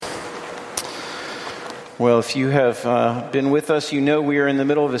Well, if you have been with us, you know we are in the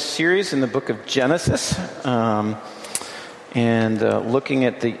middle of a series in the book of Genesis, and looking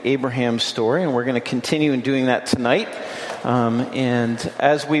at the Abraham story, and we're going to continue in doing that tonight. And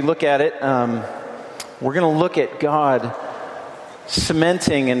as we look at it, we're going to look at God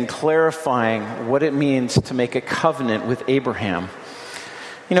cementing and clarifying what it means to make a covenant with Abraham.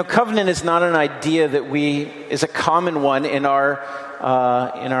 You know, covenant is not an idea that is a common one in our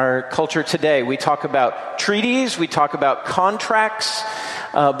culture today. We talk about treaties, we talk about contracts,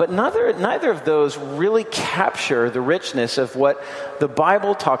 but neither of those really capture the richness of what the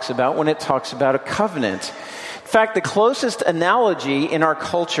Bible talks about when it talks about a covenant. In fact, the closest analogy in our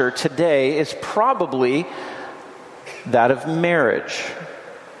culture today is probably that of marriage.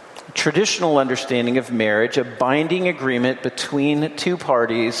 Traditional understanding of marriage, a binding agreement between two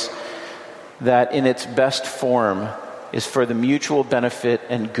parties that in its best form is for the mutual benefit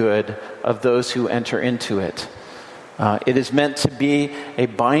and good of those who enter into it. It is meant to be a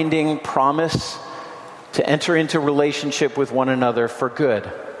binding promise to enter into relationship with one another for good.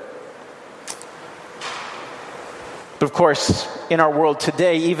 But of course, in our world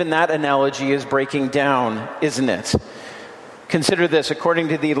today, even that analogy is breaking down, isn't it? Consider this. According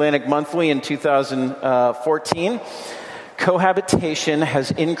to the Atlantic Monthly in 2014, cohabitation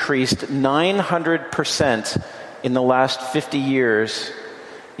has increased 900% in the last 50 years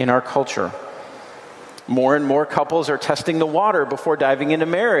in our culture. More and more couples are testing the water before diving into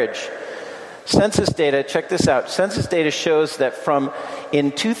marriage. Census data, check this out. Census data shows that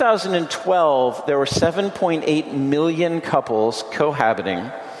in 2012, there were 7.8 million couples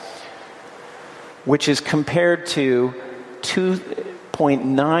cohabiting, which is compared to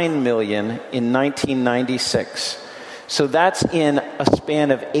 2.9 million in 1996. So that's in a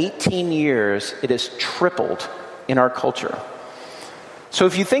span of 18 years, it has tripled in our culture. So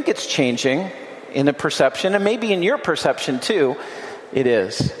if you think it's changing in the perception, and maybe in your perception too, it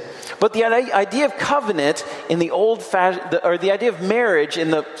is. But the idea of covenant in the or the idea of marriage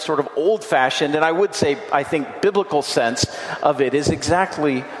in the sort of old-fashioned, and I would say, I think, biblical sense of it is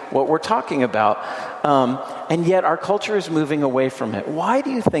exactly what we're talking about. And yet our culture is moving away from it. Why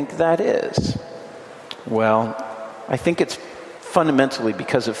do you think that is? Well, I think it's fundamentally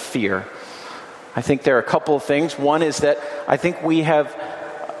because of fear. I think there are a couple of things. One is that I think we have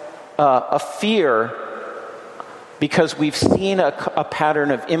a fear because we've seen a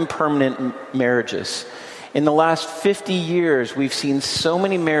pattern of impermanent marriages. In the last 50 years, we've seen so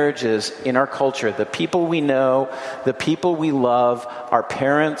many marriages in our culture. The people we know, the people we love, our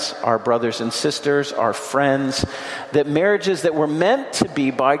parents, our brothers and sisters, our friends, that marriages that were meant to be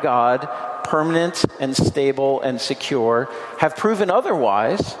by God permanent and stable and secure have proven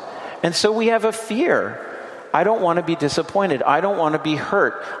otherwise. And so we have a fear. I don't want to be disappointed. I don't want to be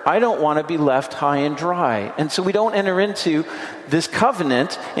hurt. I don't want to be left high and dry. And so we don't enter into this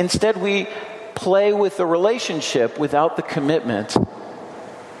covenant. Instead, we play with the relationship without the commitment.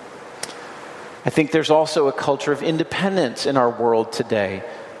 I think there's also a culture of independence in our world today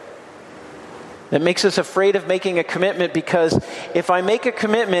that makes us afraid of making a commitment because if I make a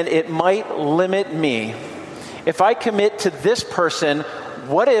commitment, it might limit me. If I commit to this person,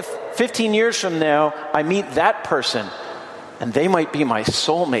 what if 15 years from now I meet that person and they might be my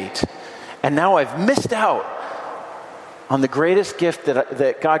soulmate and now I've missed out on the greatest gift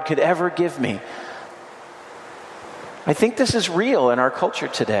that God could ever give me. I think this is real in our culture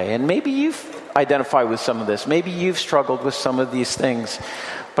today, and maybe you've identified with some of this. Maybe you've struggled with some of these things.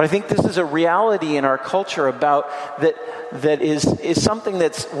 But I think this is a reality in our culture about that is something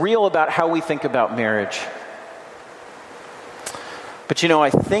that's real about how we think about marriage. But you know,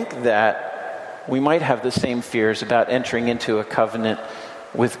 I think that we might have the same fears about entering into a covenant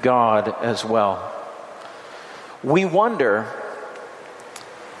with God as well. We wonder,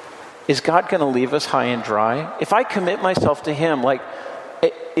 is God going to leave us high and dry? If I commit myself to Him,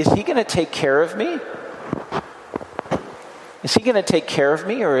 is He going to take care of me? Is He going to take care of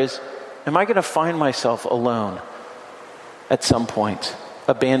me, or am I going to find myself alone at some point,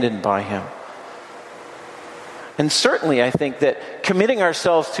 abandoned by Him? And certainly I think that committing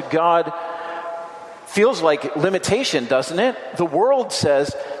ourselves to God feels like limitation, doesn't it? The world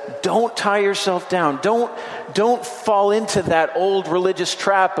says, don't tie yourself down. Don't fall into that old religious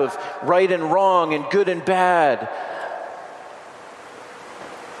trap of right and wrong and good and bad.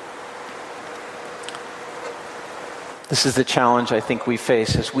 This is the challenge I think we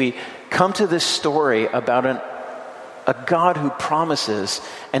face as we come to this story about a God who promises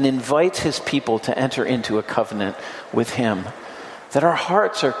and invites His people to enter into a covenant with Him. That our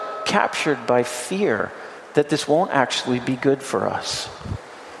hearts are captured by fear that this won't actually be good for us.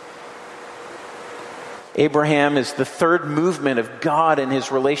 Abraham is the third movement of God in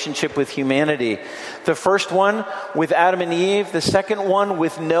his relationship with humanity. The first one with Adam and Eve, the second one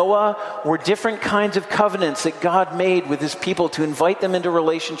with Noah, were different kinds of covenants that God made with his people to invite them into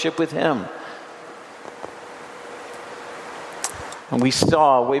relationship with him. And we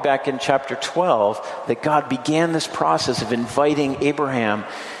saw way back in chapter 12 that God began this process of inviting Abraham,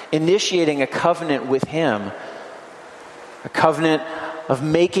 initiating a covenant with him, a covenant of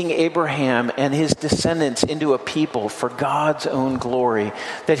making Abraham and his descendants into a people for God's own glory,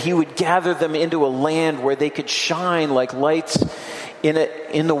 that he would gather them into a land where they could shine like lights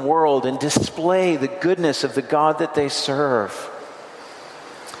in the world and display the goodness of the God that they serve.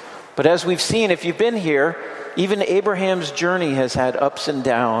 But as we've seen, if you've been here, even Abraham's journey has had ups and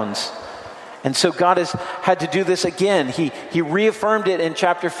downs. And so God has had to do this again. He reaffirmed it in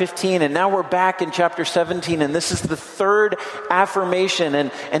chapter 15, and now we're back in chapter 17, and this is the third affirmation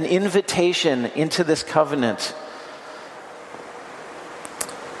and an invitation into this covenant.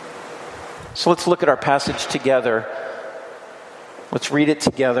 So let's look at our passage together. Let's read it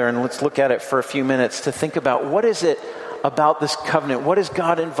together, and let's look at it for a few minutes to think about what is it about this covenant? What has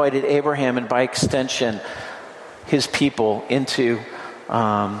God invited Abraham, and by extension, his people into?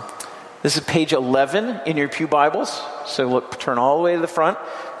 This is page 11 in your pew Bibles. So look, turn all the way to the front.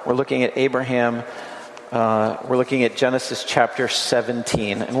 We're looking at Abraham. We're looking at Genesis chapter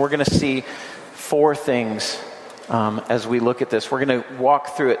 17. And we're going to see four things as we look at this. We're going to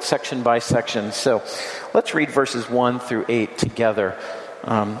walk through it section by section. So let's read verses 1 through 8 together.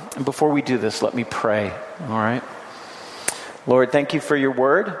 And before we do this, let me pray. All right? Lord, thank you for your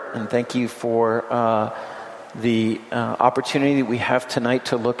word. And thank you for the opportunity that we have tonight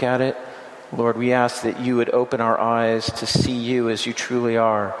to look at it. Lord, we ask that you would open our eyes to see you as you truly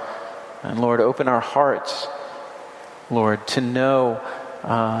are. And Lord, open our hearts, Lord, to know,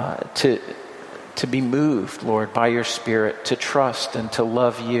 to be moved, Lord, by your Spirit, to trust and to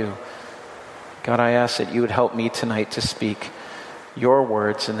love you. God, I ask that you would help me tonight to speak your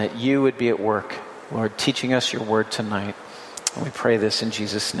words and that you would be at work, Lord, teaching us your word tonight. And we pray this in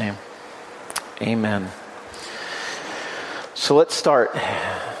Jesus' name. Amen. So let's start.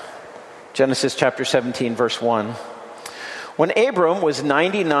 Genesis chapter 17, verse 1. When Abram was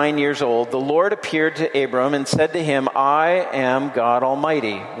 99 years old, the Lord appeared to Abram and said to him, I am God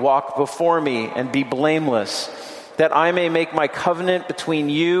Almighty. Walk before me and be blameless, that I may make my covenant between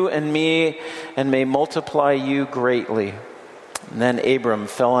you and me and may multiply you greatly. And then Abram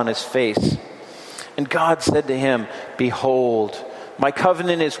fell on his face. And God said to him, Behold, my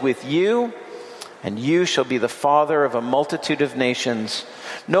covenant is with you, and you shall be the father of a multitude of nations.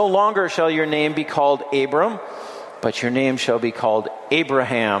 No longer shall your name be called Abram, but your name shall be called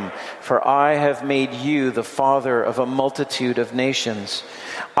Abraham, for I have made you the father of a multitude of nations.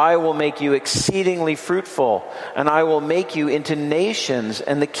 I will make you exceedingly fruitful, and I will make you into nations,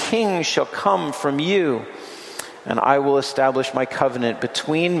 and the kings shall come from you. And I will establish my covenant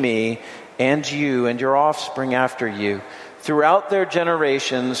between me and you and your offspring after you, throughout their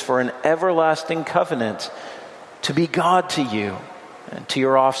generations, for an everlasting covenant, to be God to you and to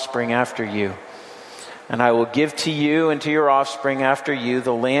your offspring after you. And I will give to you and to your offspring after you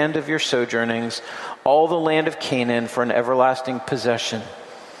the land of your sojournings, all the land of Canaan, for an everlasting possession.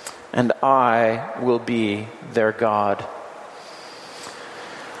 And I will be their God.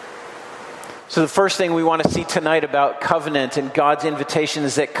 So the first thing we want to see tonight about covenant and God's invitation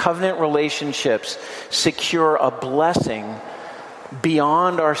is that covenant relationships secure a blessing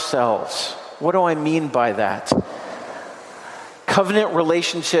beyond ourselves. What do I mean by that? Covenant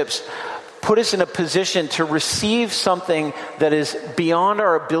relationships put us in a position to receive something that is beyond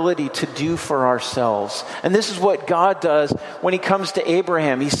our ability to do for ourselves. And this is what God does when he comes to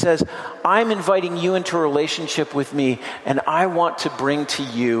Abraham. He says, I'm inviting you into a relationship with me, and I want to bring to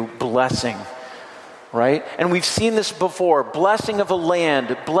you blessing. Right? And we've seen this before. Blessing of a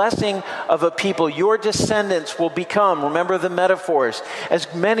land, blessing of a people. Your descendants will become, remember the metaphors,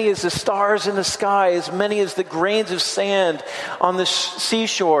 as many as the stars in the sky, as many as the grains of sand on the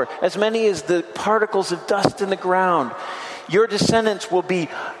seashore, as many as the particles of dust in the ground. Your descendants will be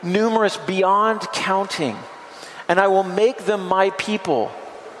numerous beyond counting, and I will make them my people.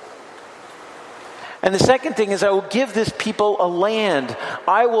 And the second thing is I will give this people a land.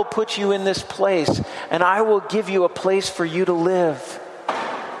 I will put you in this place, and I will give you a place for you to live.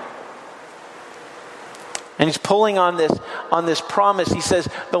 And he's pulling on this promise. He says,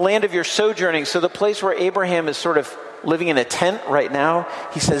 the land of your sojourning. So the place where Abraham is sort of living in a tent right now,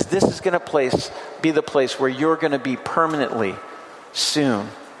 he says, this is going to be the place where you're going to be permanently soon.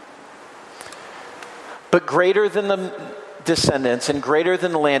 But greater than the descendants and greater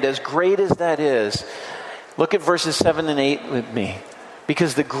than the land, as great as that is, Look at verses 7 and 8 with me.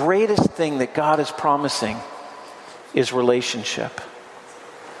 Because the greatest thing that God is promising is relationship.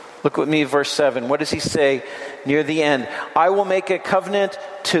 Look with me at verse 7. What does he say near the end? I will make a covenant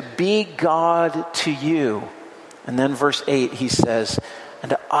to be God to you. And then verse 8 he says,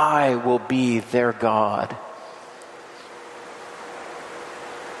 and I will be their God.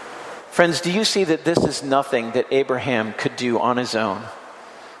 Friends, do you see that this is nothing that Abraham could do on his own?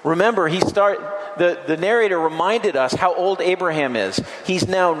 Remember, the narrator reminded us how old Abraham is. He's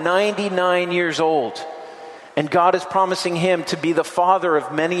now 99 years old. And God is promising him to be the father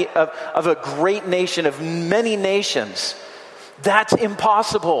of a great nation, of many nations. That's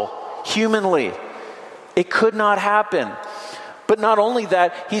impossible humanly. It could not happen. But not only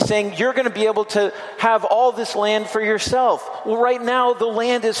that, he's saying you're going to be able to have all this land for yourself. Well, right now the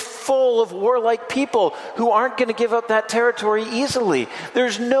land is full of warlike people who aren't going to give up that territory easily.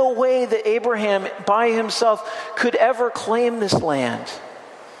 There's no way that Abraham by himself could ever claim this land.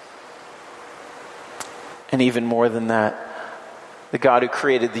 And even more than that, the God who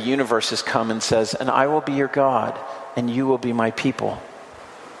created the universe has come and says, and I will be your God, and you will be my people.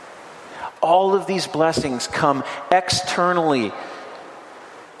 All of these blessings come externally.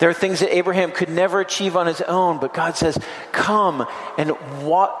 There are things that Abraham could never achieve on his own, but God says, come and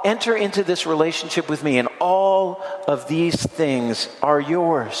enter into this relationship with me, and all of these things are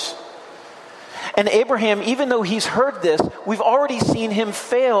yours. And Abraham, even though he's heard this, we've already seen him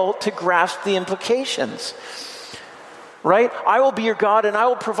fail to grasp the implications. Right? I will be your God and I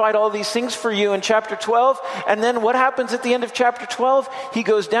will provide all these things for you in chapter 12. And then what happens at the end of chapter 12? He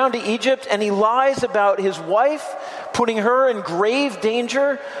goes down to Egypt and he lies about his wife, putting her in grave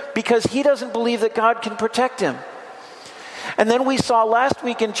danger because he doesn't believe that God can protect him. And then we saw last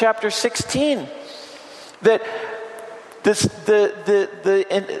week in chapter 16 that the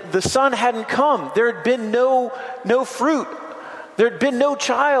son hadn't come. There had been no fruit. There had been no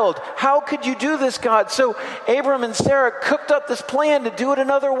child. How could you do this, God? So Abram and Sarah cooked up this plan to do it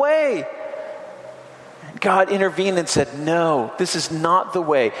another way. And God intervened and said, no, this is not the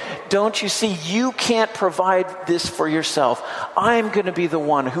way. Don't you see, you can't provide this for yourself. I'm going to be the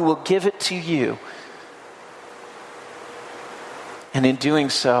one who will give it to you. And in doing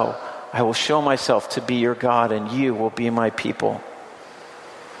so, I will show myself to be your God and you will be my people.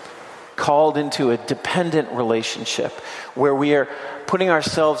 Called into a dependent relationship where we are putting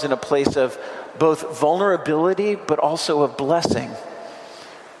ourselves in a place of both vulnerability but also of blessing.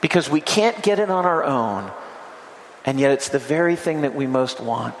 Because we can't get it on our own, and yet it's the very thing that we most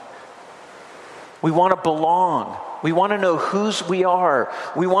want. We want to belong. We want to know whose we are.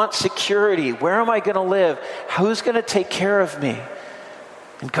 We want security. Where am I going to live? Who's going to take care of me?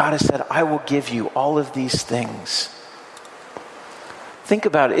 And God has said, I will give you all of these things. Think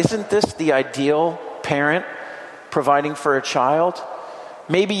about it. Isn't this the ideal parent providing for a child?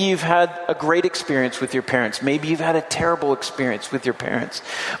 Maybe you've had a great experience with your parents. Maybe you've had a terrible experience with your parents.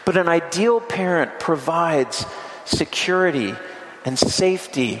 But an ideal parent provides security and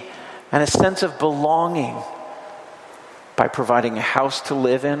safety and a sense of belonging by providing a house to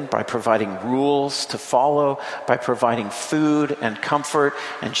live in, by providing rules to follow, by providing food and comfort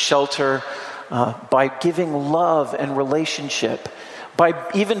and shelter, by giving love and relationship, by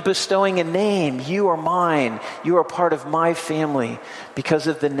even bestowing a name. You are mine. You are part of my family because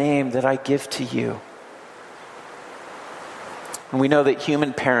of the name that I give to you. And we know that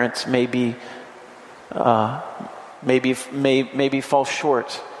human parents maybe fall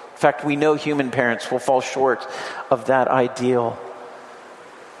short. In fact, we know human parents will fall short of that ideal.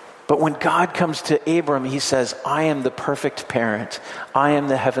 But when God comes to Abram, he says, I am the perfect parent. I am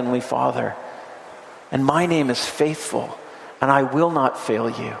the heavenly Father. And my name is faithful. And I will not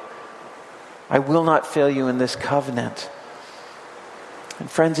fail you. I will not fail you in this covenant. And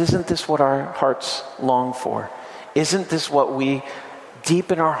friends, isn't this what our hearts long for? Isn't this what we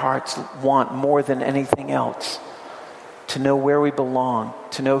deep in our hearts want more than anything else? To know where we belong,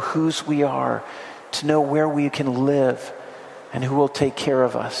 to know whose we are, to know where we can live and who will take care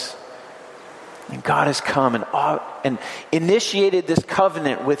of us. And God has come and initiated this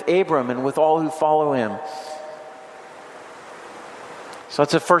covenant with Abram and with all who follow him. So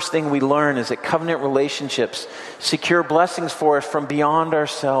that's the first thing we learn, is that covenant relationships secure blessings for us from beyond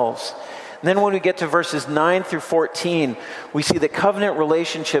ourselves. And then when we get to verses 9 through 14, we see that covenant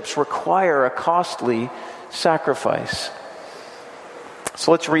relationships require a costly sacrifice.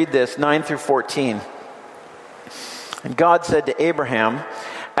 So let's read this, 9 through 14. And God said to Abraham,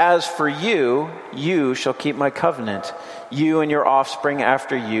 as for you, you shall keep my covenant, you and your offspring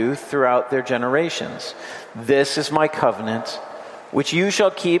after you throughout their generations. This is my covenant which you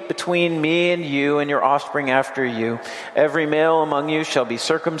shall keep between me and you and your offspring after you. Every male among you shall be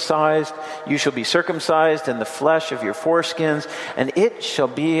circumcised. You shall be circumcised in the flesh of your foreskins, and it shall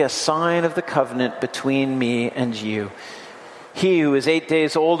be a sign of the covenant between me and you. He who is 8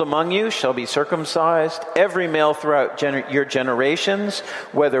 days old among you shall be circumcised. Every male throughout your generations,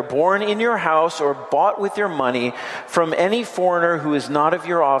 whether born in your house or bought with your money from any foreigner who is not of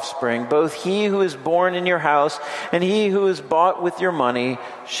your offspring, both he who is born in your house and he who is bought with your money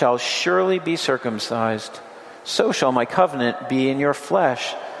shall surely be circumcised. So shall my covenant be in your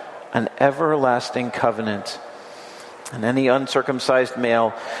flesh, an everlasting covenant. And any uncircumcised male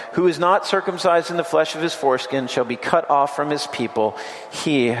who is not circumcised in the flesh of his foreskin shall be cut off from his people.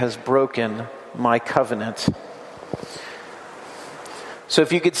 He has broken my covenant. So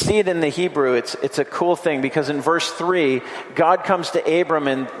if you could see it in the Hebrew, it's a cool thing, because in verse 3, God comes to Abram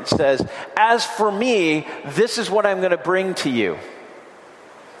and says, as for me, this is what I'm going to bring to you.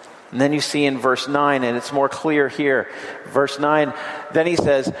 And then you see in verse 9, and it's more clear here. Verse 9, then he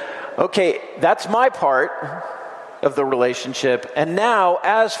says, okay, that's my part of the relationship. And now,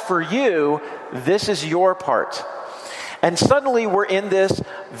 as for you, this is your part. And suddenly we're in this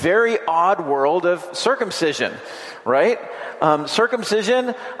very odd world of circumcision, right?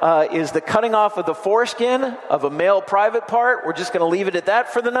 Circumcision is the cutting off of the foreskin of a male private part. We're just going to leave it at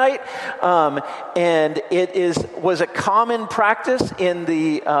that for the night. And it was a common practice in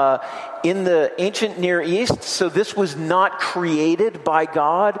the ancient Near East. So this was not created by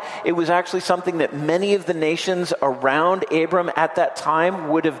God. It was actually something that many of the nations around Abram at that time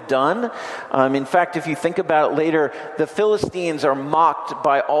would have done. In fact, if you think about it later, the Philistines are mocked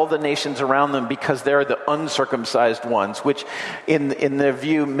by all the nations around them because they're the uncircumcised ones, which in their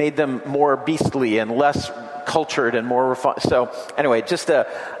view made them more beastly and less cultured and more refined. So anyway, just a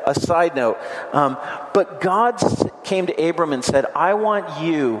side note. But God came to Abram and said, I want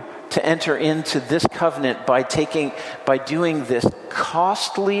you to enter into this covenant by doing this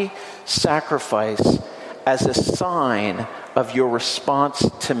costly sacrifice as a sign of your response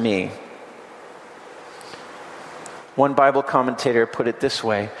to me. One Bible commentator put it this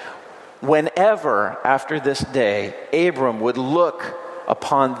way: whenever after this day Abram would look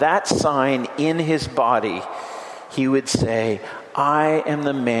upon that sign in his body, he would say, I am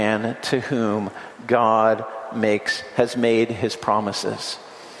the man to whom God has made his promises.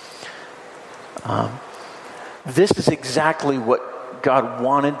 This is exactly what God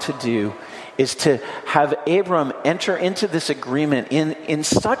wanted to do, is to have Abram enter into this agreement in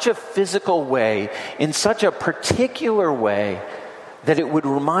such a physical way, in such a particular way, that it would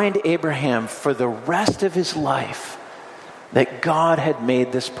remind Abraham for the rest of his life that God had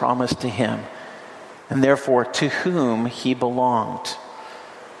made this promise to him, and therefore to whom he belonged.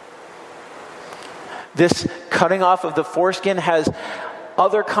 This cutting off of the foreskin has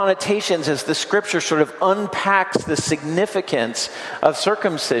other connotations as the scripture sort of unpacks the significance of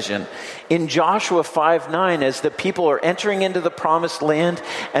circumcision. In Joshua 5:9, as the people are entering into the promised land,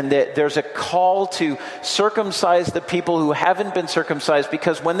 and there's a call to circumcise the people who haven't been circumcised,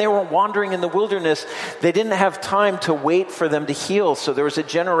 because when they were wandering in the wilderness, they didn't have time to wait for them to heal. So there was a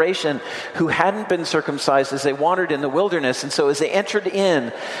generation who hadn't been circumcised as they wandered in the wilderness. And so as they entered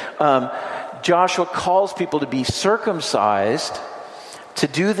in, Joshua calls people to be circumcised, to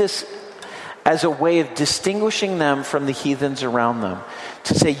do this as a way of distinguishing them from the heathens around them.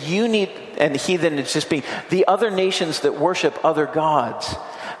 To say and heathen is just being the other nations that worship other gods.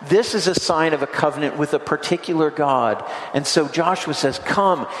 This is a sign of a covenant with a particular God. And so Joshua says,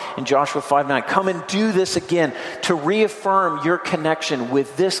 come, in Joshua 5:9, come and do this again to reaffirm your connection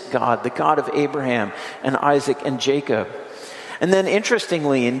with this God, the God of Abraham and Isaac and Jacob. And then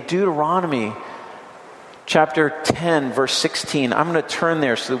interestingly, in Deuteronomy chapter 10, verse 16. I'm going to turn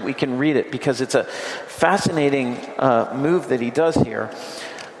there so that we can read it, because it's a fascinating move that he does here.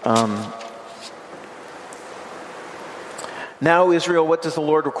 Now, Israel, what does the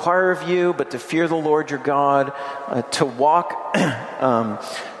Lord require of you but to fear the Lord your God, to walk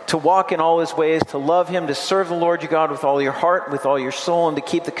in all his ways, to love him, to serve the Lord your God with all your heart, with all your soul, and to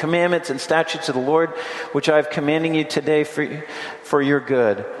keep the commandments and statutes of the Lord, which I have commanding you today for your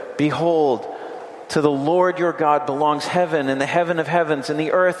good. Behold, to the Lord your God belongs heaven and the heaven of heavens and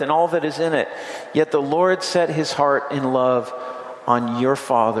the earth and all that is in it. Yet the Lord set his heart in love on your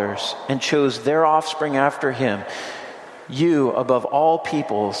fathers and chose their offspring after him, you above all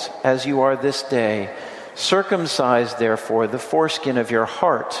peoples, as you are this day. Circumcise therefore the foreskin of your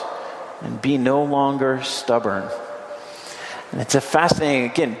heart and be no longer stubborn. And it's a fascinating,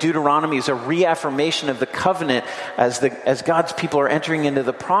 again, Deuteronomy is a reaffirmation of the covenant as God's people are entering into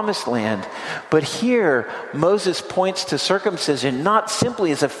the promised land. But here, Moses points to circumcision not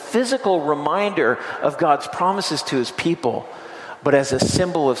simply as a physical reminder of God's promises to his people, but as a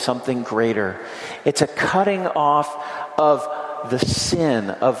symbol of something greater. It's a cutting off of the sin,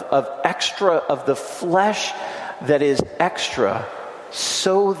 of the flesh that is extra,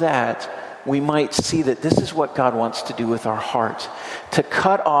 so that we might see that this is what God wants to do with our heart, to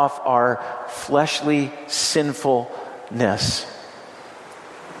cut off our fleshly sinfulness,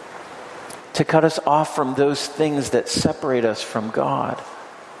 to cut us off from those things that separate us from God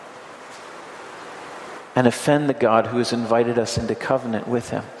and offend the God who has invited us into covenant with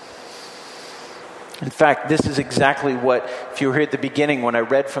him. In fact, this is exactly what, if you were here at the beginning when I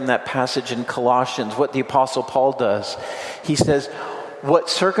read from that passage in Colossians, what the Apostle Paul does. He says,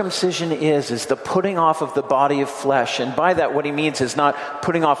 what circumcision is the putting off of the body of flesh. And by that, what he means is not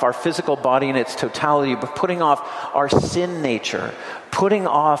putting off our physical body in its totality, but putting off our sin nature, putting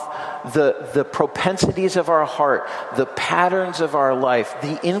off the propensities of our heart, the patterns of our life,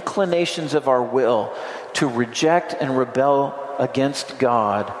 the inclinations of our will to reject and rebel against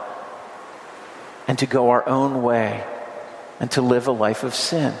God and to go our own way and to live a life of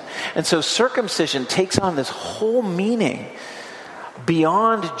sin. And so circumcision takes on this whole meaning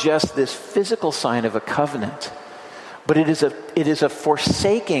beyond just this physical sign of a covenant, but it is a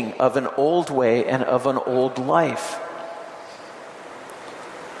forsaking of an old way and of an old life.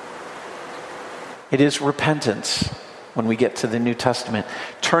 It is repentance when we get to the New Testament,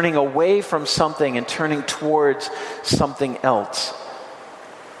 turning away from something and turning towards something else.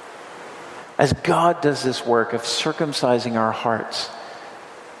 As God does this work of circumcising our hearts,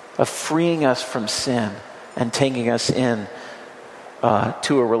 of freeing us from sin and taking us in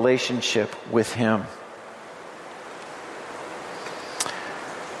to a relationship with him.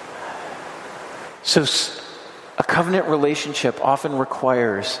 So a covenant relationship often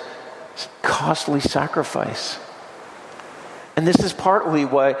requires costly sacrifice. And this is partly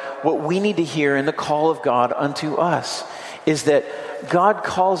why what we need to hear in the call of God unto us is that God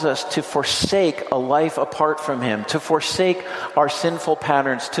calls us to forsake a life apart from him, to forsake our sinful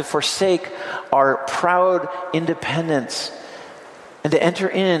patterns, to forsake our proud independence, and to enter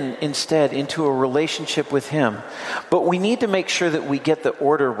instead into a relationship with him. But we need to make sure that we get the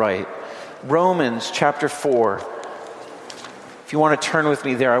order right. Romans chapter 4. If you want to turn with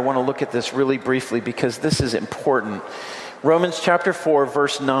me there, I want to look at this really briefly because this is important. Romans chapter 4,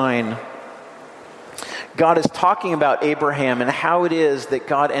 verse 9. God is talking about Abraham and how it is that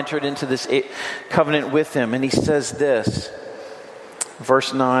God entered into this covenant with him. And he says this,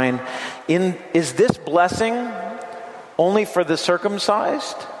 verse 9, is this blessing only for the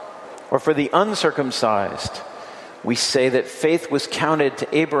circumcised or for the uncircumcised? We say that faith was counted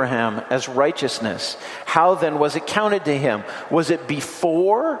to Abraham as righteousness. How then was it counted to him? Was it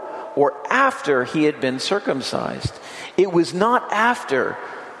before or after he had been circumcised? It was not after,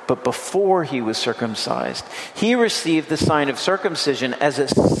 but before he was circumcised. He received the sign of circumcision as a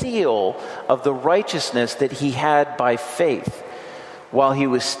seal of the righteousness that he had by faith, while he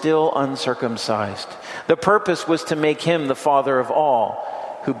was still uncircumcised. The purpose was to make him the father of all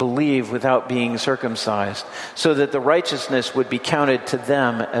who believe without being circumcised, so that the righteousness would be counted to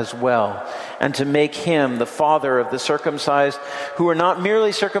them as well, and to make him the father of the circumcised, who are not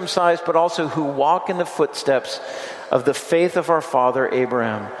merely circumcised, but also who walk in the footsteps of the faith of our father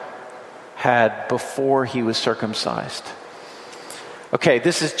Abraham had before he was circumcised. Okay,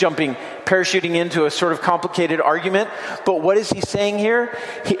 this is parachuting into a sort of complicated argument, but what is he saying here?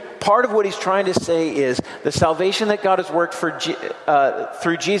 Part of what he's trying to say is the salvation that God has worked for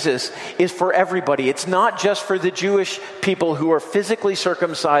through Jesus is for everybody. It's not just for the Jewish people who are physically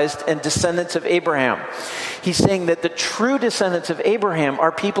circumcised and descendants of Abraham. He's saying that the true descendants of Abraham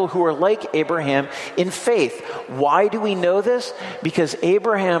are people who are like Abraham in faith. Why do we know this? Because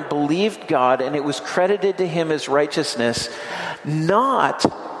Abraham believed God and it was credited to him as righteousness.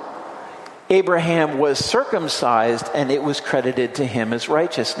 Not Abraham was circumcised and it was credited to him as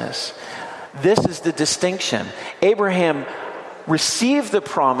righteousness. This is the distinction. Abraham received the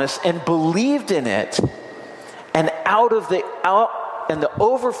promise and believed in it, and and the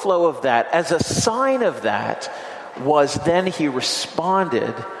overflow of that, as a sign of that, was then he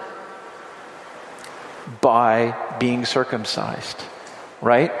responded by being circumcised.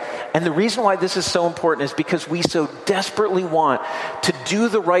 Right? And the reason why this is so important is because we so desperately want to do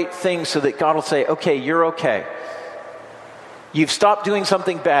the right thing so that God will say, okay, you're okay. You've stopped doing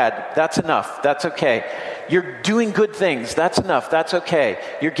something bad. That's enough. That's okay. You're doing good things. That's enough. That's okay.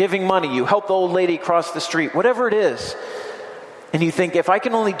 You're giving money. You help the old lady cross the street. Whatever it is. And you think, if I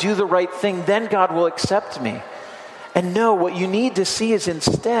can only do the right thing, then God will accept me. And no, what you need to see is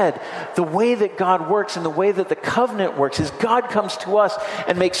instead the way that God works and the way that the covenant works is God comes to us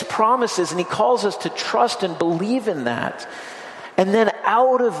and makes promises, and he calls us to trust and believe in that. And then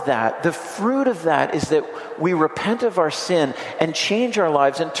out of that, the fruit of that is that we repent of our sin and change our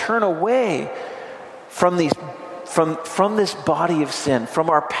lives and turn away from this body of sin, from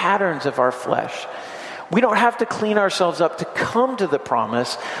our patterns of our flesh. We don't have to clean ourselves up to come to the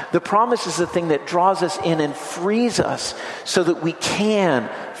promise. The promise is the thing that draws us in and frees us so that we can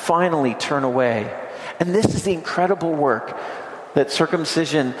finally turn away. And this is the incredible work that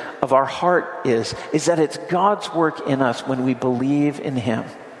circumcision of our heart is that it's God's work in us when we believe in him.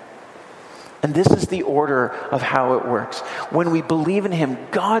 And this is the order of how it works. When we believe in him,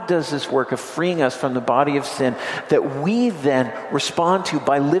 God does this work of freeing us from the body of sin that we then respond to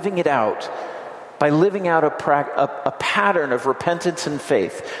by living it out. By living out a pattern of repentance and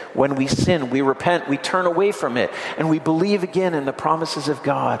faith. When we sin, we repent, we turn away from it, and we believe again in the promises of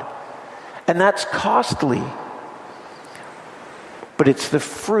God. And that's costly. But it's the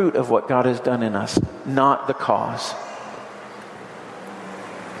fruit of what God has done in us, not the cause.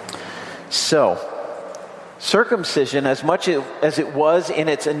 So, circumcision, as much as it was in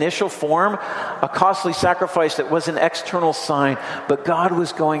its initial form, a costly sacrifice that was an external sign, but God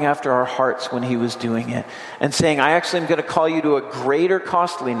was going after our hearts when he was doing it and saying, I actually am going to call you to a greater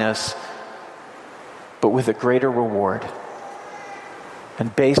costliness, but with a greater reward,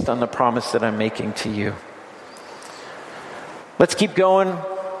 and based on the promise that I'm making to you. Let's keep going.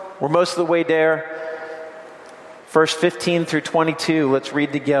 We're most of the way there. Verse 15 through 22, let's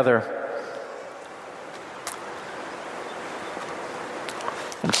read together.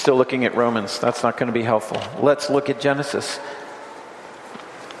 I'm still looking at Romans. That's not going to be helpful. Let's look at Genesis.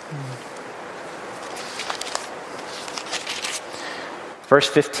 Verse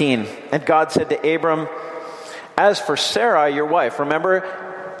 15. And God said to Abram, as for Sarai, your wife, remember,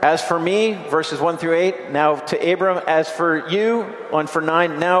 as for me, verses 1 through 8. Now to Abram, as for you, 1 for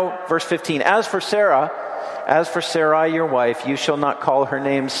 9. Now verse 15. As for Sarai, your wife, you shall not call her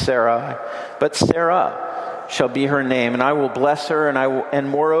name Sarai, but Sarah shall be her name, and I will bless her, and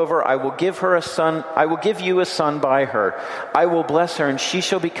moreover I will give her a son. I will give you a son by her. I will bless her, and she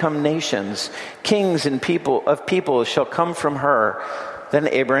shall become nations. Kings and people shall come from her. Then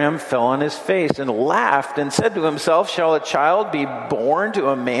Abraham fell on his face and laughed and said to himself, shall a child be born to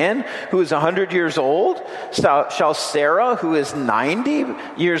a man who is 100 years old? Shall Sarah, who is 90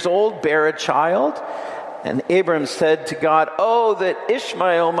 years old, bear a child? And Abraham said to God, oh, that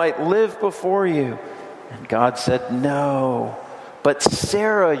Ishmael might live before you. And God said, no, but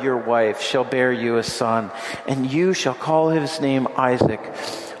Sarah, your wife, shall bear you a son, and you shall call his name Isaac.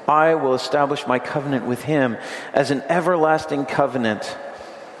 I will establish my covenant with him as an everlasting covenant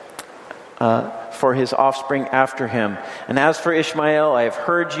for his offspring after him. And as for Ishmael, I have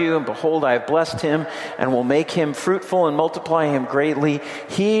heard you, and behold, I have blessed him, and will make him fruitful and multiply him greatly.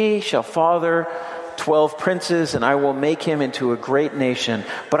 He shall father 12 princes, and I will make him into a great nation.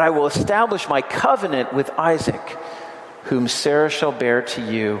 But I will establish my covenant with Isaac, whom Sarah shall bear to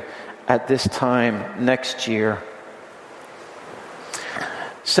you at this time next year.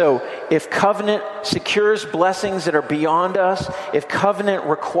 So, if covenant secures blessings that are beyond us, if covenant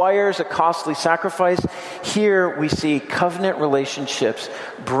requires a costly sacrifice, here we see covenant relationships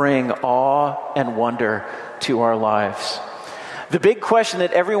bring awe and wonder to our lives. The big question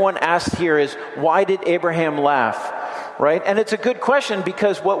that everyone asks here is, why did Abraham laugh? Right? And it's a good question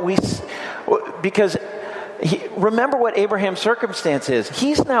because remember what Abraham's circumstance is.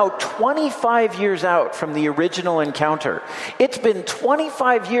 He's now 25 years out from the original encounter. It's been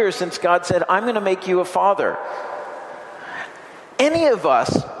 25 years since God said, I'm going to make you a father. Any of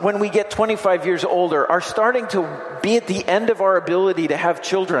us, when we get 25 years older, are starting to be at the end of our ability to have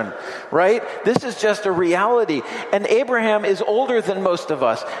children, right? This is just a reality. And Abraham is older than most of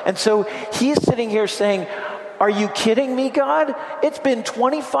us. And so he's sitting here saying, are you kidding me, God? It's been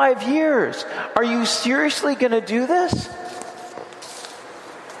 25 years. Are you seriously going to do this?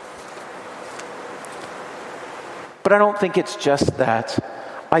 But I don't think it's just that.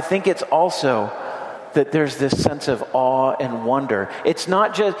 I think it's also that there's this sense of awe and wonder. It's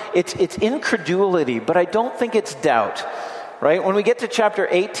not just, it's incredulity, but I don't think it's doubt, right? When we get to chapter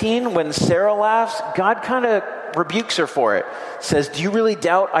 18, when Sarah laughs, God kind of rebukes her for it. Says, do you really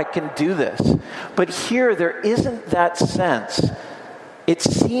doubt I can do this? But here, there isn't that sense. It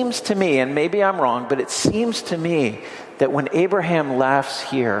seems to me, and maybe I'm wrong, but it seems to me that when Abraham laughs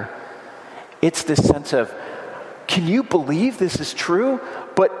here, it's this sense of, can you believe this is true?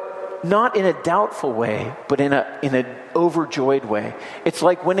 not in a doubtful way, but in an overjoyed way. It's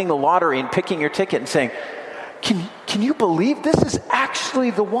like winning the lottery and picking your ticket and saying, can you believe this is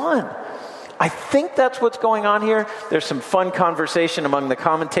actually the one? I think that's what's going on here. There's some fun conversation among the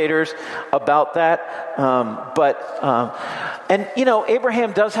commentators about that. And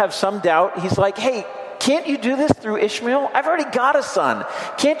Abraham does have some doubt. He's like, hey, can't you do this through Ishmael? I've already got a son.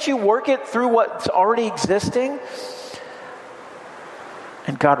 Can't you work it through what's already existing?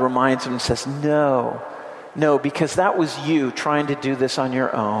 And God reminds him and says, no, because that was you trying to do this on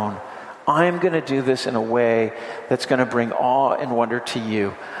your own. I'm going to do this in a way that's going to bring awe and wonder to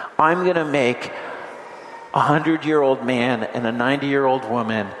you. I'm going to make a 100-year-old man and a 90-year-old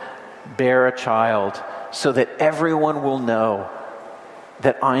woman bear a child so that everyone will know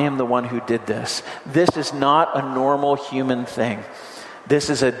that I am the one who did this. This is not a normal human thing. This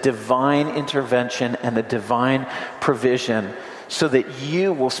is a divine intervention and a divine provision so that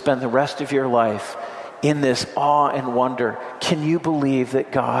you will spend the rest of your life in this awe and wonder. Can you believe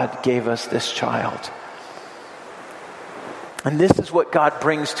that God gave us this child? And this is what God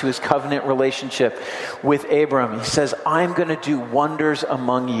brings to his covenant relationship with Abram. He says, I'm going to do wonders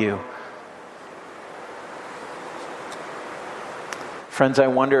among you. Friends, I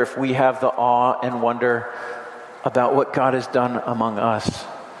wonder if we have the awe and wonder about what God has done among us.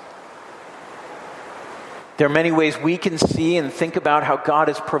 There are many ways we can see and think about how God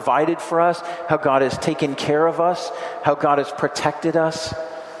has provided for us, how God has taken care of us, how God has protected us.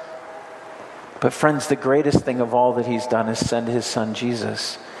 But friends, the greatest thing of all that he's done is send his son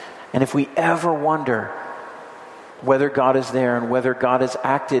Jesus. And if we ever wonder whether God is there and whether God has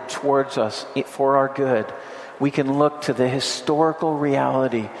acted towards us for our good, we can look to the historical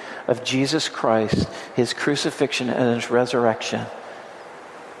reality of Jesus Christ, his crucifixion and his resurrection.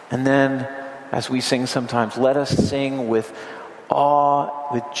 And then, as we sing sometimes, let us sing with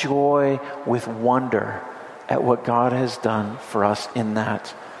awe, with joy, with wonder at what God has done for us in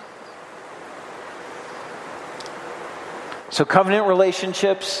that. So covenant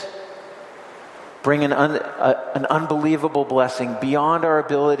relationships bring an unbelievable blessing beyond our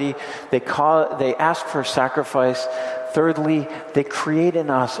ability. They ask for sacrifice. Thirdly, they create in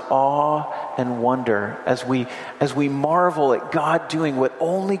us awe and wonder as we marvel at God doing what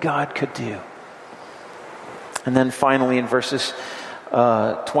only God could do. And then finally, in verses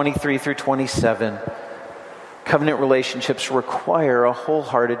 23 through 27, covenant relationships require a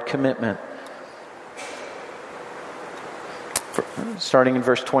wholehearted commitment. Starting in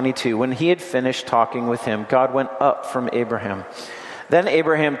verse 22, when he had finished talking with him, God went up from Abraham. Then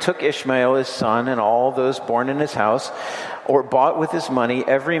Abraham took Ishmael his son and all those born in his house, or bought with his money,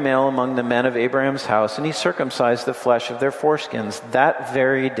 every male among the men of Abraham's house, and he circumcised the flesh of their foreskins that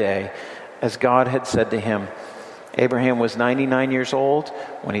very day, as God had said to him. Abraham was 99 years old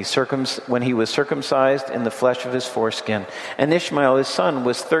when he was circumcised in the flesh of his foreskin. And Ishmael, his son,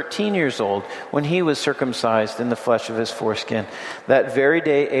 was 13 years old when he was circumcised in the flesh of his foreskin. That very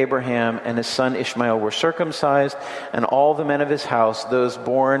day Abraham and his son Ishmael were circumcised, and all the men of his house, those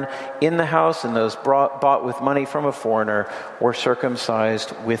born in the house and those bought with money from a foreigner, were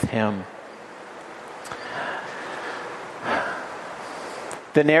circumcised with him.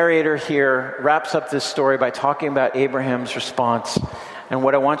 The narrator here wraps up this story by talking about Abraham's response. And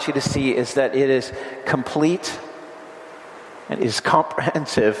what I want you to see is that it is complete, it is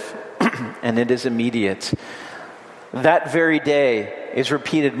comprehensive, and it is immediate. That very day is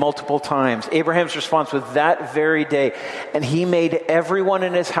repeated multiple times. Abraham's response was that very day. And he made everyone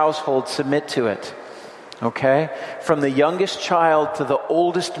in his household submit to it. Okay? From the youngest child to the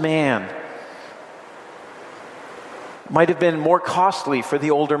oldest man. Might have been more costly for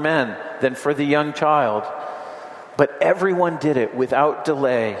the older men than for the young child. But everyone did it without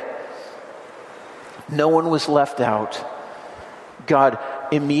delay. No one was left out.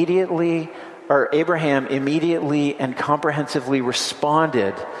 Abraham immediately and comprehensively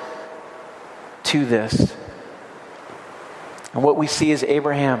responded to this. And what we see is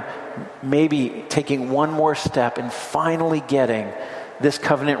Abraham maybe taking one more step and finally getting this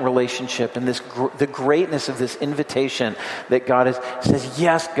covenant relationship and the greatness of this invitation that God says,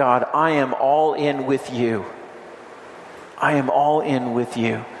 yes, God, I am all in with you. I am all in with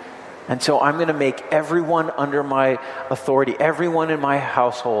you. And so I'm going to make everyone under my authority, everyone in my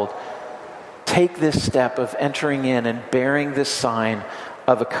household, take this step of entering in and bearing this sign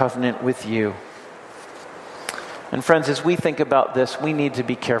of a covenant with you. And friends, as we think about this, we need to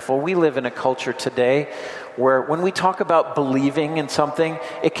be careful. We live in a culture today where when we talk about believing in something,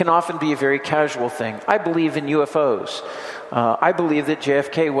 it can often be a very casual thing. I believe in UFOs. I believe that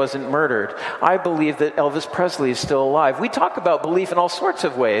JFK wasn't murdered. I believe that Elvis Presley is still alive. We talk about belief in all sorts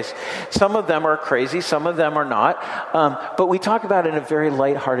of ways. Some of them are crazy, some of them are not. But we talk about it in a very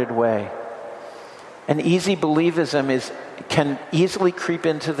lighthearted way. And easy believism can easily creep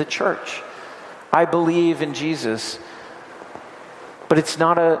into the church. I believe in Jesus, but it's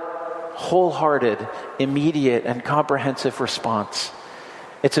not a wholehearted, immediate, and comprehensive response.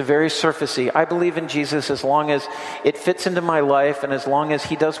 It's a very surfacey. I believe in Jesus as long as it fits into my life, and as long as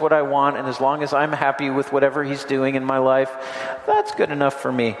he does what I want, and as long as I'm happy with whatever he's doing in my life, that's good enough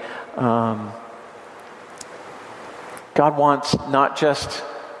for me. God wants not just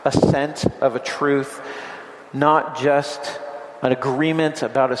a scent of a truth, not just an agreement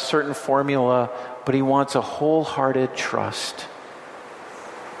about a certain formula, but he wants a wholehearted trust.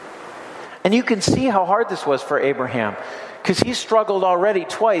 And you can see how hard this was for Abraham, because he struggled already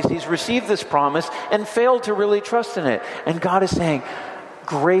twice. He's received this promise and failed to really trust in it. And God is saying,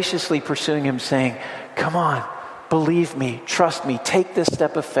 graciously pursuing him, saying, come on, believe me, trust me, take this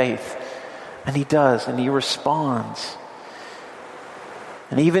step of faith. And he does, and he responds.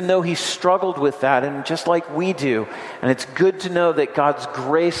 And even though he struggled with that, and just like we do, and it's good to know that God's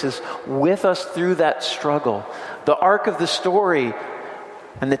grace is with us through that struggle. The arc of the story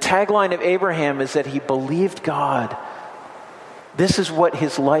and the tagline of Abraham is that he believed God. This is what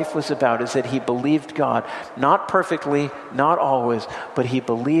his life was about, is that he believed God. Not perfectly, not always, but he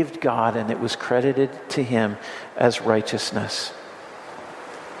believed God, and it was credited to him as righteousness.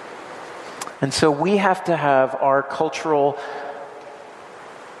 And so we have to have our cultural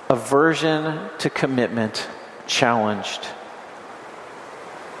aversion to commitment challenged.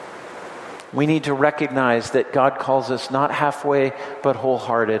 We need to recognize that God calls us not halfway but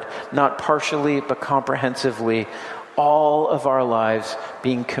wholehearted, not partially but comprehensively, all of our lives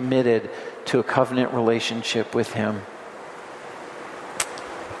being committed to a covenant relationship with him.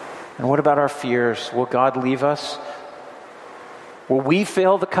 And what about our fears? Will God leave us? Will we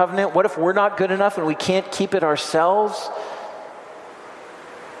fail the covenant? What if we're not good enough and we can't keep it ourselves?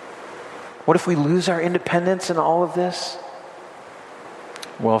 What if we lose our independence in all of this?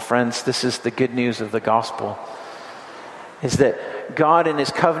 Well, friends, this is the good news of the gospel, is that God in his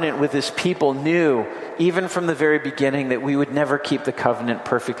covenant with his people knew, even from the very beginning, that we would never keep the covenant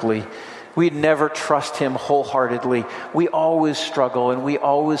perfectly. We'd never trust him wholeheartedly. We always struggle and we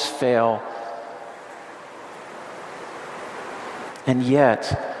always fail. And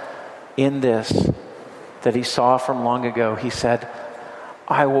yet, in this that he saw from long ago, he said,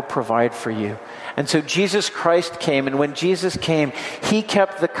 I will provide for you. And so Jesus Christ came, and when Jesus came, he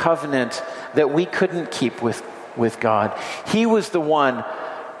kept the covenant that we couldn't keep with God. He was the one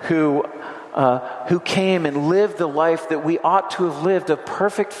who came and lived the life that we ought to have lived, of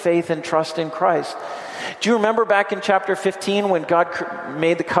perfect faith and trust in Christ. Do you remember back in chapter 15 when God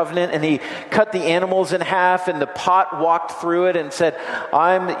made the covenant and he cut the animals in half and the pot walked through it and said,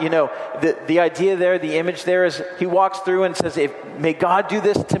 the idea there, the image there is he walks through and says, may God do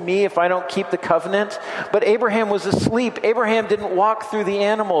this to me if I don't keep the covenant? But Abraham was asleep. Abraham didn't walk through the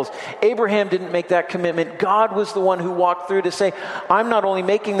animals. Abraham didn't make that commitment. God was the one who walked through to say, I'm not only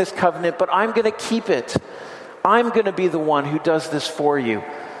making this covenant, but I'm going to keep it. I'm going to be the one who does this for you.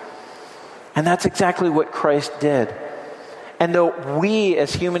 And that's exactly what Christ did. And though we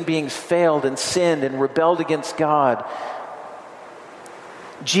as human beings failed and sinned and rebelled against God,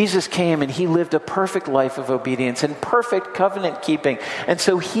 Jesus came and he lived a perfect life of obedience and perfect covenant keeping. And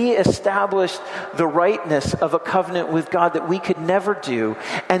so he established the rightness of a covenant with God that we could never do.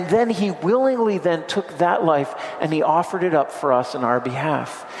 And then he willingly then took that life and he offered it up for us in our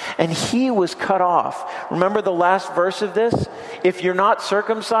behalf. And he was cut off. Remember the last verse of this? If you're not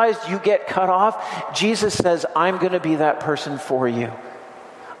circumcised, you get cut off. Jesus says, I'm going to be that person for you.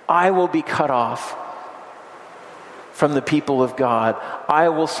 I will be cut off from the people of God. I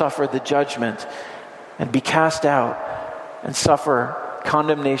will suffer the judgment and be cast out and suffer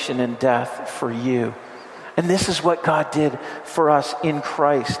condemnation and death for you. And this is what God did for us in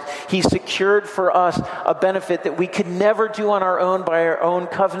Christ. He secured for us a benefit that we could never do on our own by our own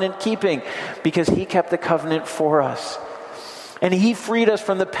covenant keeping, because he kept the covenant for us. And he freed us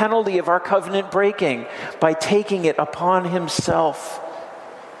from the penalty of our covenant breaking by taking it upon himself.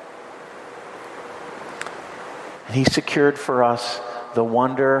 And he secured for us the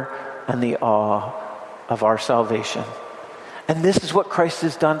wonder and the awe of our salvation. And this is what Christ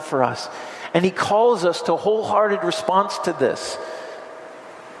has done for us. And he calls us to wholehearted response to this.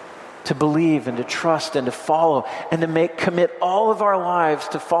 to believe and to trust and to follow and to commit all of our lives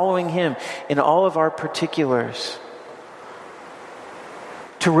to following him in all of our particulars.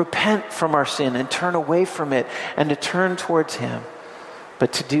 To repent from our sin and turn away from it and to turn towards him.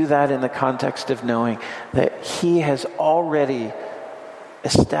 But to do that in the context of knowing that he has already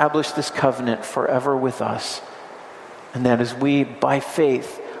established this covenant forever with us. And that as we, by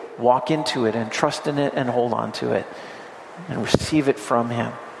faith, walk into it and trust in it and hold on to it and receive it from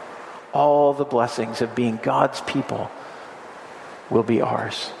him, all the blessings of being God's people will be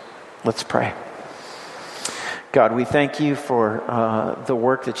ours. Let's pray. God, we thank you for the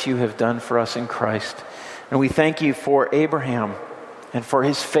work that you have done for us in Christ. And we thank you for Abraham and for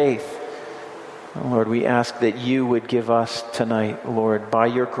his faith. Lord, we ask that you would give us tonight, Lord, by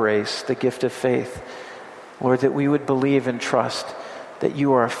your grace, the gift of faith. Lord, that we would believe and trust that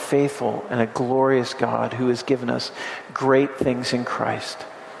you are a faithful and a glorious God who has given us great things in Christ.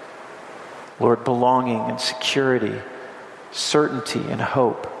 Lord, belonging and security, certainty and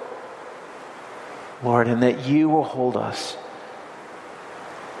hope. Lord, and that you will hold us.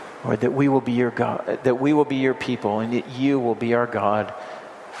 Lord, that we will be your God, that we will be your people, and that you will be our God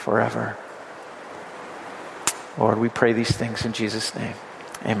forever. Lord, we pray these things in Jesus' name.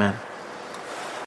 Amen.